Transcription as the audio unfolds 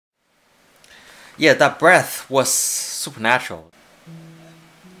Yeah, that breath was supernatural.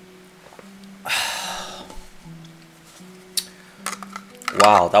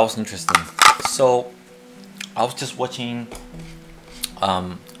 Wow, that was interesting. So I was just watching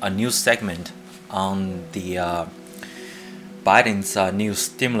a news segment on the Biden's new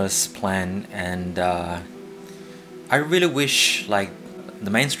stimulus plan, and I really wish like the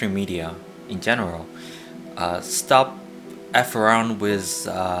mainstream media in general stop f around with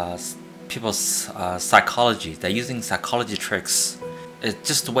people's psychology. They're using psychology tricks. It's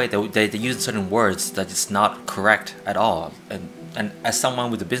just the way they use certain words that is not correct at all. And as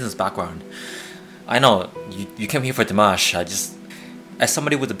someone with a business background, I know you came here for Dimash. I just, as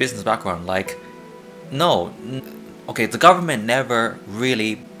somebody with a business background, like, no, okay, the government never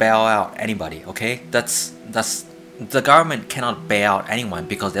really bail out anybody. Okay, that's the government cannot bail out anyone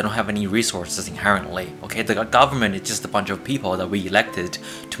because they don't have any resources inherently. Okay, the government is just a bunch of people that we elected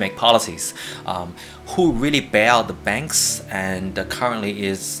to make policies. Who really bail out the banks and currently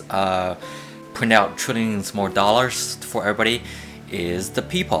is print out trillions more dollars for everybody is the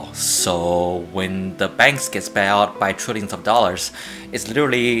people. So when the banks gets bailed out by trillions of dollars, it's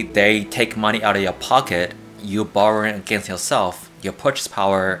literally they take money out of your pocket, you borrowing against yourself, your purchase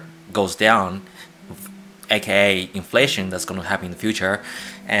power goes down, aka inflation that's going to happen in the future,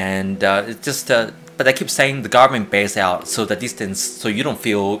 and it's just but I keep saying the government bails out so the distance, so you don't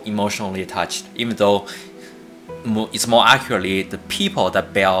feel emotionally attached, even though it's more accurately the people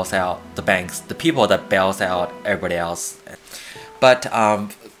that bails out the banks, the people that bails out everybody else. But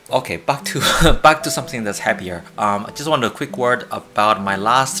okay, back to back to something that's happier. I just wanted a quick word about my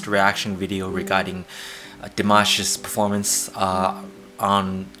last reaction video regarding Dimash's performance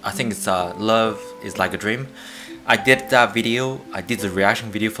on, I think it's Love is Like a Dream. I did that video. I did the reaction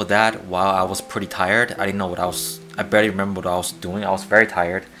video for that while I was pretty tired. I didn't know what I barely remember what I was doing. I was very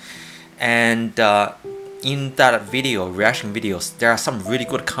tired, and in that video, reaction videos, there are some really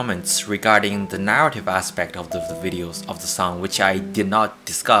good comments regarding the narrative aspect of the videos of the song, which I did not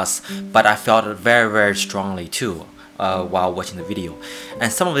discuss, but I felt it very strongly too while watching the video.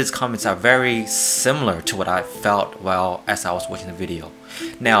 And some of these comments are very similar to what I felt while as I was watching the video.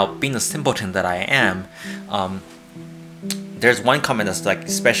 Now, being the simpleton that I am, there's one comment that's like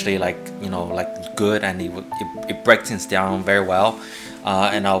especially like, you know, like good, and it breaks things down very well,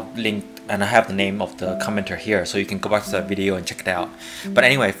 and I'll link, and I have the name of the commenter here, so you can go back to that video and check it out. But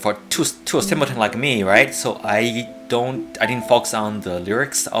anyway, to a simpleton like me, right? So I didn't focus on the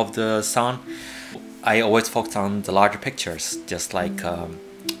lyrics of the song. I always focus on the larger pictures, just like a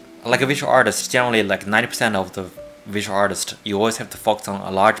visual artist. Generally, like 90% of the visual artist, you always have to focus on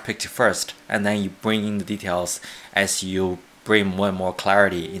a large picture first, and then you bring in the details as you bring more and more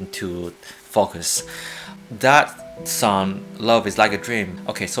clarity into focus. That song, Love is Like a Dream,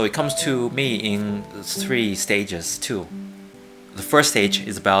 okay, so it comes to me in 3 stages too. The first stage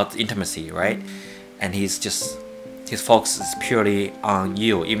is about intimacy, right? And his focus is purely on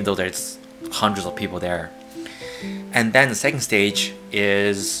you, even though there's hundreds of people there. And then the second stage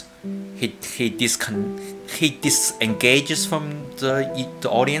is he disengages from the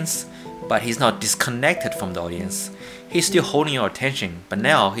audience, but he's not disconnected from the audience. He's still holding your attention, but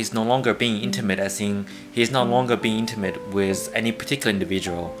now he's no longer being intimate, as in he's no longer being intimate with any particular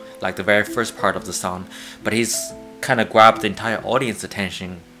individual, like the very first part of the song, but he's kind of grabbed the entire audience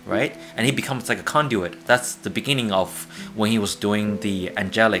attention, right? And he becomes like a conduit. That's the beginning of when he was doing the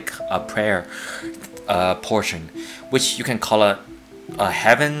angelic prayer portion, which you can call it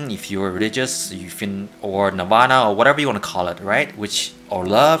heaven if you're religious, or nirvana, or whatever you want to call it, right? Or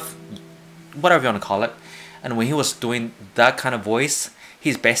love, whatever you want to call it. And when he was doing that kind of voice,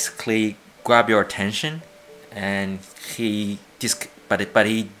 he's basically grabbed your attention, and he kind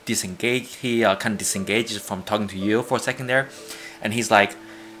of disengages from talking to you for a second there, and he's like,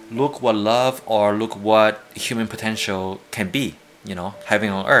 look what love, or look what human potential can be, you know,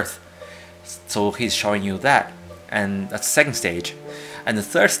 having on earth. So he's showing you that, and that's the second stage. And the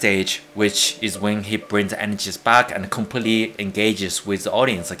third stage, which is when he brings the energies back and completely engages with the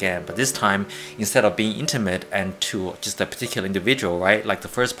audience again. But this time, instead of being intimate and to just a particular individual, right? Like the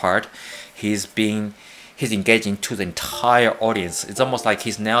first part, he's engaging to the entire audience. It's almost like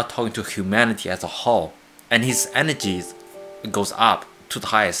he's now talking to humanity as a whole. And his energy goes up to the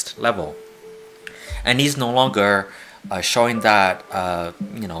highest level. And he's no longer showing that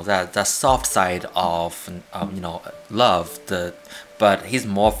that soft side of love, but he's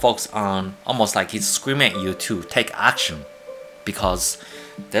more focused on, almost like he's screaming at you to take action, because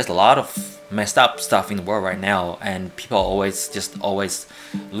there's a lot of messed up stuff in the world right now, and people always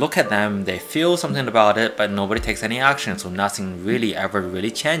look at them, they feel something about it, but nobody takes any action, so nothing really ever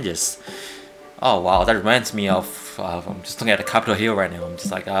really changes. Oh wow, that reminds me of. I'm just looking at the Capitol Hill right now. I'm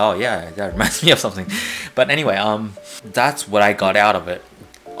just like, oh yeah, that reminds me of something. But anyway, that's what I got out of it.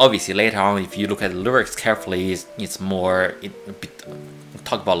 Obviously, later on, if you look at the lyrics carefully, it's more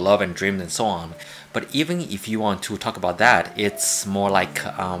talk about love and dreams and so on. But even if you want to talk about that, it's more like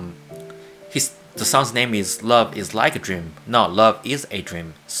the song's name is "Love Is Like a Dream." No, love is a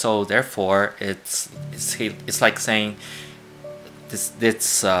dream. So therefore, it's like saying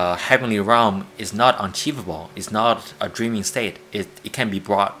this heavenly realm is not unachievable. It's not a dreaming state. It can be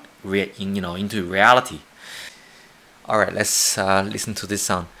brought into reality. All right, let's listen to this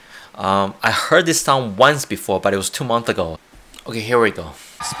song. I heard this song once before, but it was 2 months ago. Okay, here we go.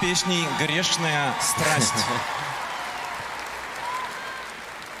 С песней «Грешная страсть».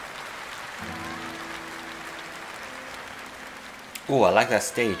 Ooh, I like that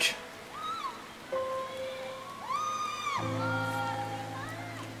stage.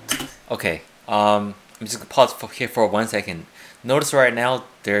 Okay, I'm just gonna pause here for 1 second. Notice right now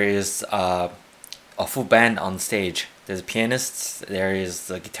there is a full band on stage. There's a pianist, there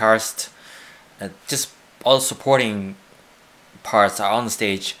is a guitarist, just all supporting parts are on the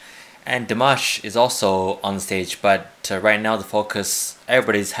stage, and Dimash is also on the stage. But right now the focus,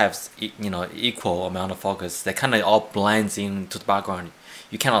 everybody's has equal amount of focus. They kind of all blends into the background.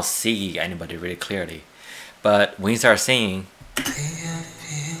 You cannot see anybody really clearly. But when you start singing,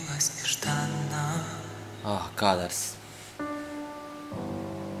 oh god, that's.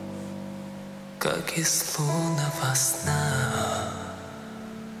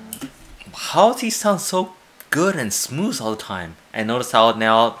 How does he sound so good and smooth all the time? And notice how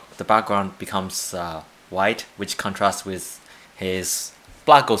now the background becomes white, which contrasts with his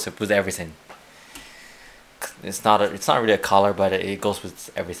black goes with everything. It's not really a color, but it goes with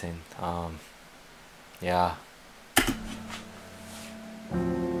everything. Yeah.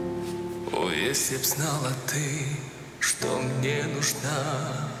 О, если б знала ты, что мне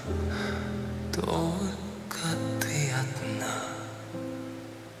нужна только ты одна.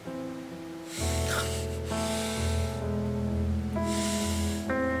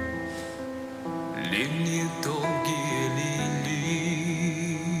 Лилии долгие лилии,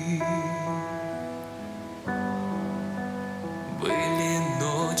 были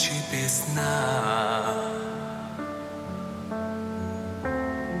ночи без сна,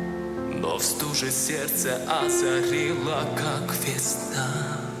 но в стуже сердце озарило, как весна,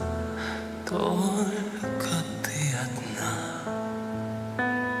 только ты одна.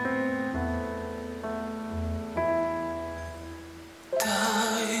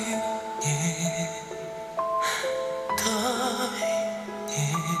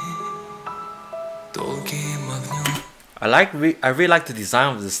 I really like the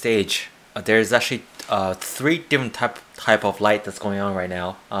design of the stage. There's actually 3 different type of light that's going on right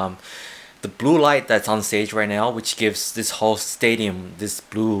now. The blue light that's on stage right now, which gives this whole stadium this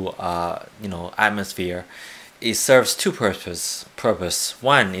blue atmosphere, it serves 2 purpose.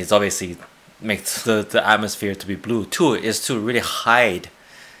 One is obviously makes the atmosphere to be blue. 2 is to really hide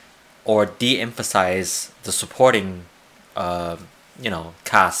or de-emphasize the supporting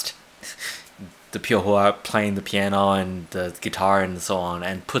cast, the people who are playing the piano and the guitar and so on,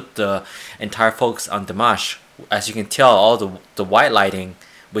 and put the entire focus on Dimash. As you can tell, all the white lighting,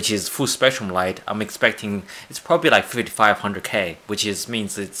 which is full spectrum light, I'm expecting it's probably like 5500K, which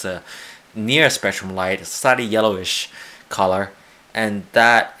means it's a near spectrum light, slightly yellowish color, and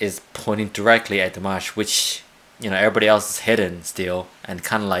that is pointing directly at Dimash, which everybody else is hidden still and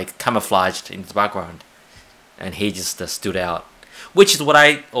kind of like camouflaged in the background, and he just stood out, which is what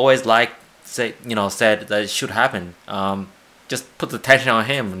I always said that it should happen. Just put the tension on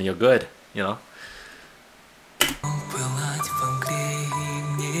him and you're good.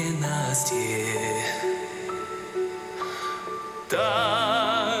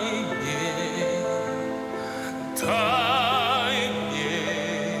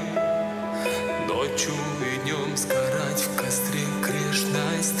 Ночью и днем сгорать в костре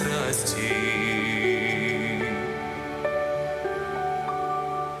грешной страсти.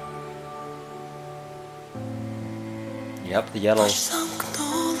 Yep, the yellow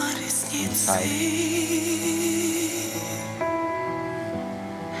inside.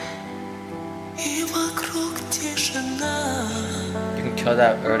 You can tell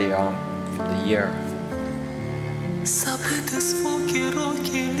that earlier on from the year. Забыты звуки,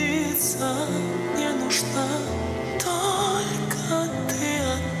 руки, лица, мне нужна только ты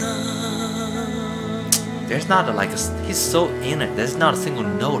одна. There's not he's so in it. There's not a single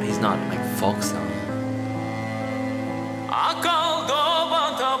note he's not focused on.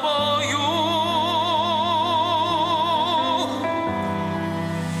 Околдован тобою,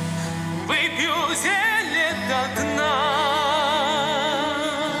 выпью зелье до дна.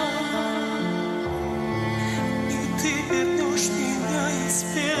 И ты вернешь меня из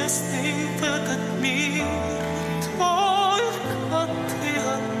бездны в этот мир, только ты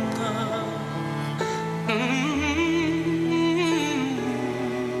одна.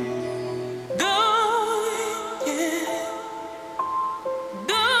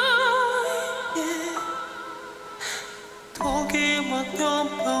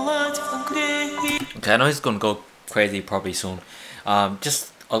 Okay, I know he's gonna go crazy probably soon.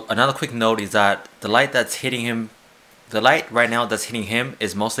 Just another quick note is that the light that's hitting him, the light right now that's hitting him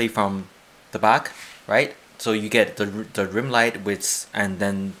is mostly from the back, right? So you get the rim light, which, and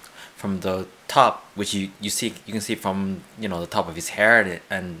then from the top, which you can see from, you know, the top of his hair,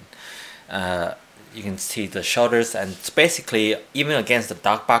 and you can see the shoulders, and it's basically, even against the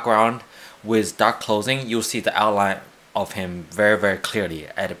dark background with dark clothing, you'll see the outline of him very, very clearly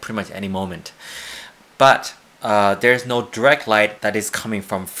at pretty much any moment. But there's no direct light that is coming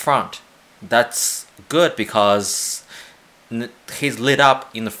from front. That's good because he's lit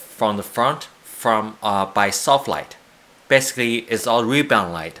up from the front by soft light. Basically, it's all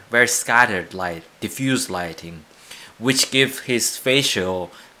rebound light, very scattered light, diffuse lighting, which gives his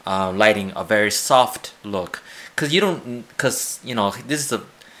facial lighting a very soft look. Cause you know, this is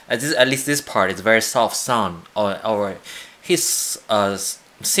at least this part is a very soft sound, or his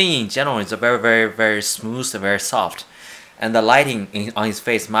singing in general is a very, very, very smooth and very soft, and the lighting on his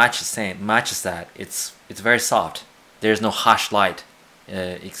face matches that. It's very soft. There's no harsh light.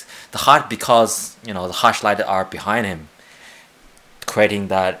 It's the hard because, you know, the harsh light are behind him, creating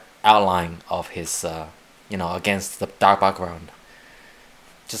that outline of his you know, against the dark background.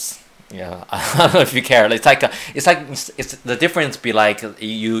 Just, yeah, I don't know if you care. It's like it's the difference be like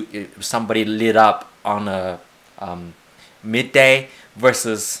somebody lit up on a midday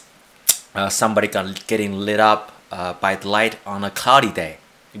versus somebody getting lit up by the light on a cloudy day.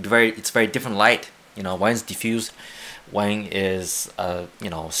 It's very different light. You know, one is diffused, one is you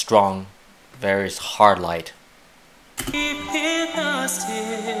know, strong, very hard light.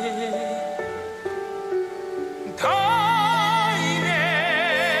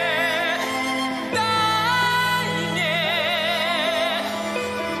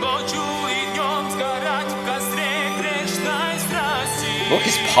 Look at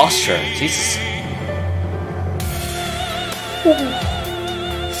his posture, Jesus.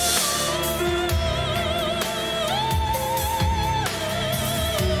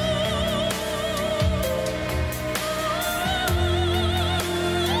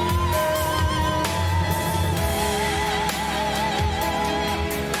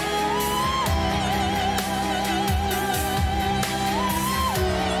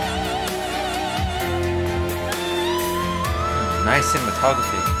 Nice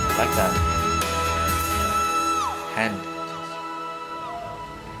cinematography. I like that. Hand.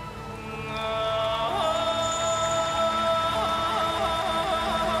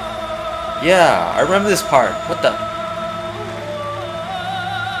 Yeah, I remember this part. What the?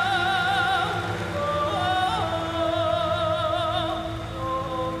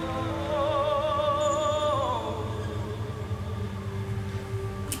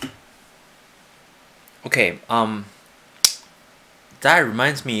 Okay, that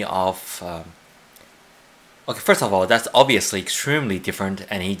reminds me of okay, first of all, that's obviously extremely different,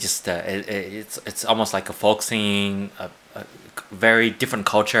 and he just it's almost like a folk singing, a very different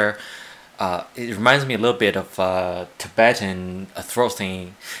culture. It reminds me a little bit of Tibetan throat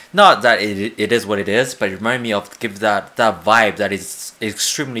singing. Not that it is what it is, but it reminds me of that vibe that is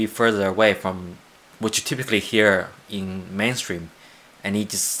extremely further away from what you typically hear in mainstream, and he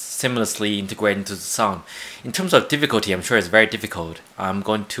just seamlessly integrate into the song. In terms of difficulty, I'm sure it's very difficult. I'm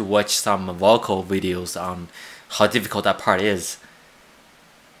going to watch some vocal videos on how difficult that part is.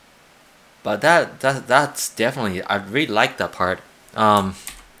 But that's definitely, I really like that part. I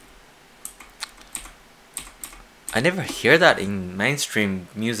never hear that in mainstream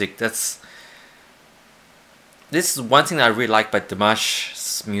music. This is one thing that I really like about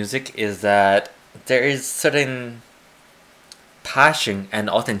Dimash's music, is that there is certain passion and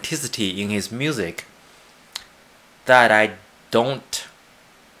authenticity in his music that I don't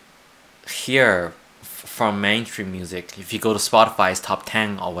hear from mainstream music. If you go to Spotify's top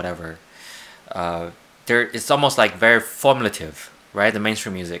 10 or whatever, it's almost like very formulative, right? The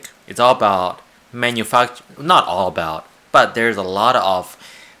mainstream music, it's all about not all about, but there's a lot of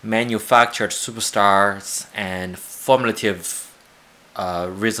manufactured superstars and formulative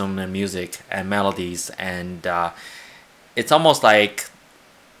rhythm and music and melodies, and it's almost like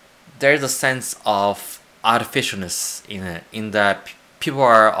there's a sense of artificialness in it, in that people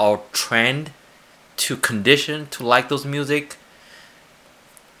are all trained to condition to like those music,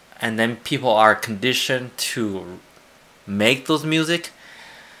 and then people are conditioned to make those music.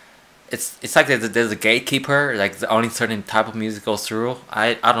 It's like there's a gatekeeper, like the only certain type of music goes through.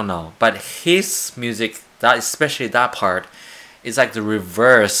 I don't know, but his music, that especially that part, is like the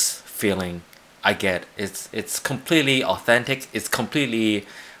reverse feeling I get. It's completely authentic. It's completely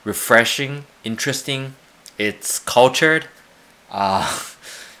refreshing, interesting. It's cultured, and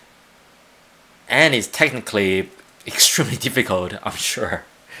it's technically extremely difficult, I'm sure.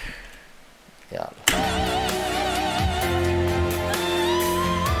 Yeah.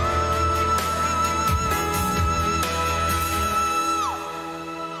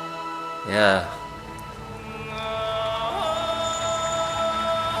 Yeah.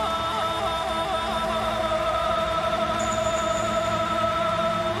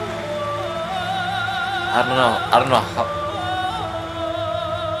 I don't know how.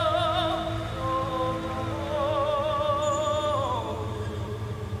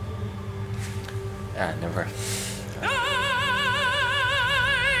 Yeah, never.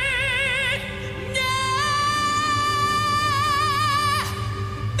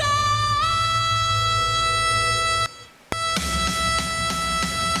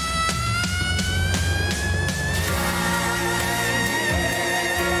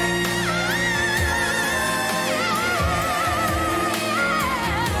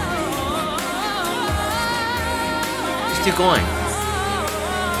 Still going.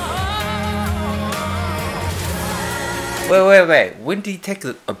 Wait. When did he take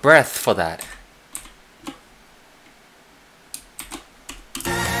a breath for that?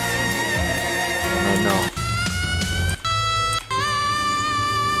 No.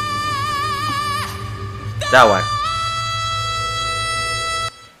 That one.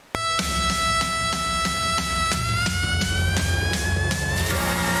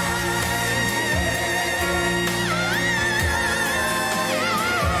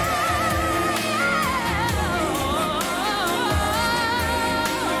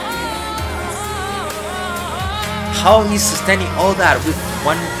 How he's sustaining all that with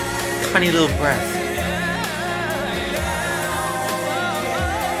one tiny little breath.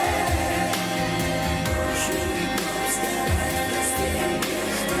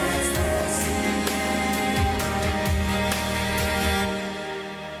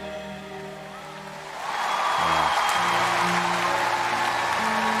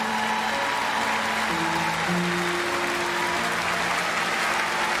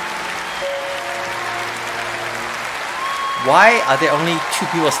 Why are there only two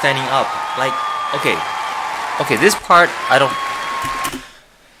people standing up? Like, okay, this part I don't.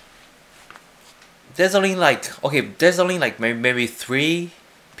 There's only like maybe 3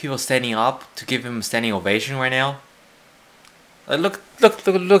 people standing up to give him a standing ovation right now. Look at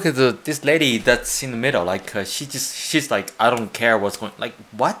this lady that's in the middle. Like she's like, I don't care what's going. Like,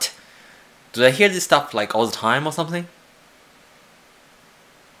 what? Do I hear this stuff like all the time or something?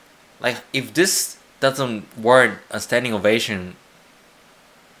 Like, if this doesn't warrant a standing ovation,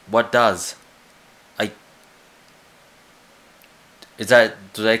 what does? Like, do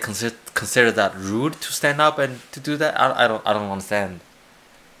they consider that rude to stand up and to do that? I don't understand.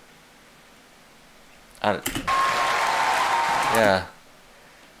 Yeah.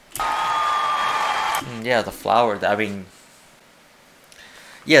 Yeah, the flower. I mean,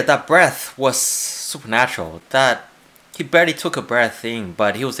 yeah, that breath was supernatural. That he barely took a breath in,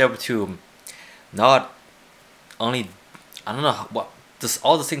 but he was able to not only, I don't know what this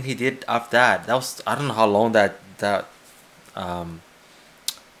all the things he did after that. That was, I don't know how long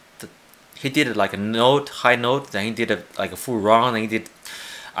he did it like a high note, then he did it like a full round, then he did,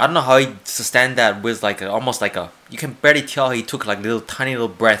 I don't know how he sustained that with like almost like a, you can barely tell he took like tiny little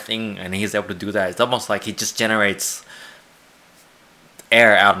breath in and he's able to do that. It's almost like he just generates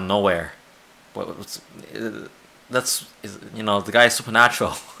air out of nowhere. That's, you know, the guy is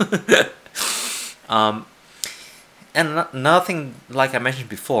supernatural. And another thing, like I mentioned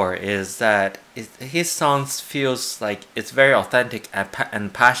before, is that his songs feels like it's very authentic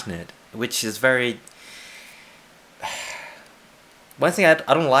and passionate, which is very. One thing I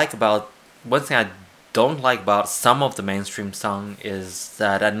don't like about some of the mainstream song is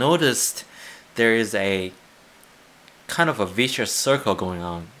that I noticed there is a kind of a vicious circle going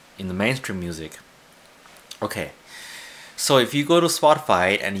on in the mainstream music. Okay, so if you go to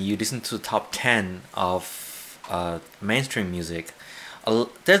Spotify and you listen to the top 10 of mainstream music,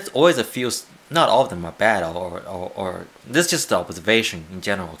 there's always a few. Not all of them are bad, or this is just the observation in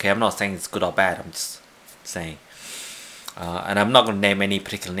general. Okay, I'm not saying it's good or bad. I'm just saying. And I'm not gonna name any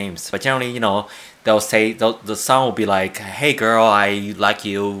particular names, but generally, you know, they'll say the song will be like, "Hey girl, I like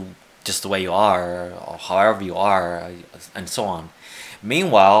you just the way you are, or however you are, and so on.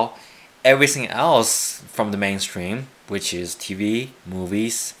 Meanwhile, everything else from the mainstream, which is TV,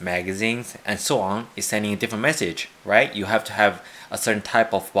 movies, magazines, and so on, is sending a different message, right? You have to have a certain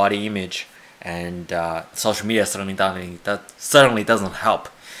type of body image, and social media certainly doesn't help.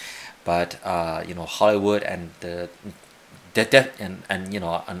 But Hollywood and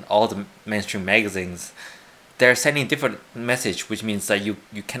and all the mainstream magazines, they're sending a different message, which means that you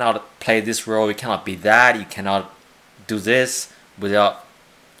cannot play this role, you cannot be that, you cannot do this without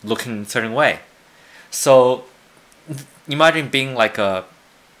looking a certain way. So imagine being like right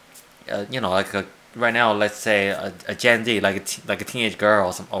now, let's say a Gen Z, like a teenage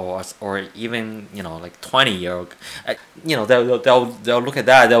girl, or even like 20-year-old. They'll look at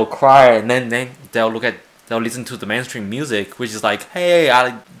that, they'll cry, and then they'll listen to the mainstream music, which is like, hey,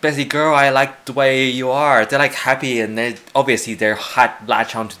 Bessie girl, I like the way you are. They're like happy, and they obviously their heart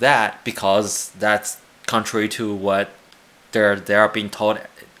latch onto that because that's contrary to what they're being told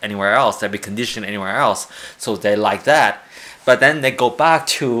anywhere else. They'll be conditioned anywhere else, so they like that. But then they go back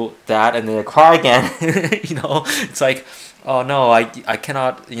to that and they cry again. It's like, oh no, I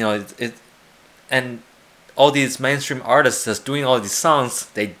cannot. And all these mainstream artists that's doing all these songs,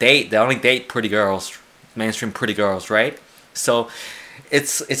 they only date pretty girls, mainstream pretty girls, right? So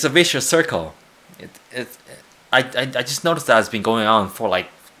it's a vicious circle. I just noticed that it's been going on for like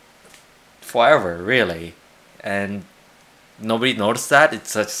forever, really, and nobody noticed that.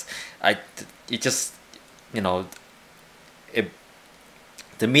 It's just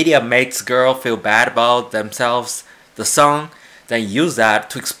the media makes girl feel bad about themselves, the song, then use that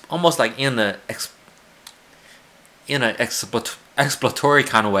to almost like in an exploratory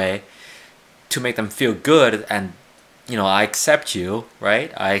kind of way to make them feel good, and I accept you,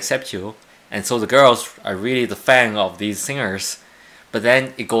 right? I accept you, and so the girls are really the fan of these singers. But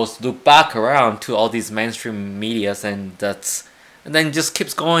then it goes loop back around to all these mainstream medias, and then it just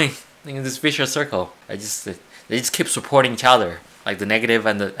keeps going in this vicious circle. They just keep supporting each other, like the negative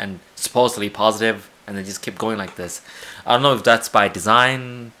and supposedly positive, and they just keep going like this. I don't know if that's by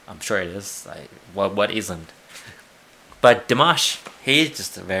design. I'm sure it is. What isn't? But Dimash,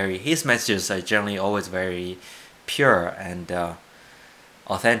 his messages are generally always very pure and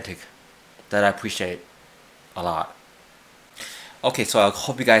authentic, that I appreciate a lot. Okay, so I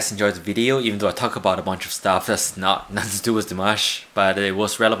hope you guys enjoyed the video, even though I talk about a bunch of stuff that's nothing to do with Dimash, but it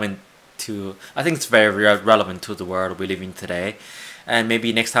was relevant to, I think it's very relevant to the world we live in today. And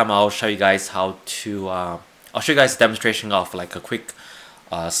maybe next time I'll show you guys how to, I'll show you guys a demonstration of like a quick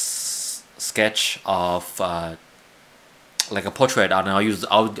sketch of like a portrait. I don't know,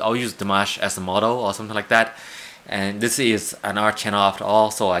 I'll use Dimash as a model or something like that. And this is an art channel after all,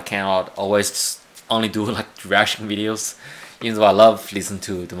 so I cannot always just only do like reaction videos, even though I love listening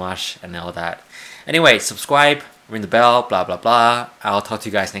to Dimash and all that. Anyway, subscribe, ring the bell, blah blah blah. I'll talk to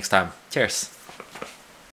you guys next time. Cheers.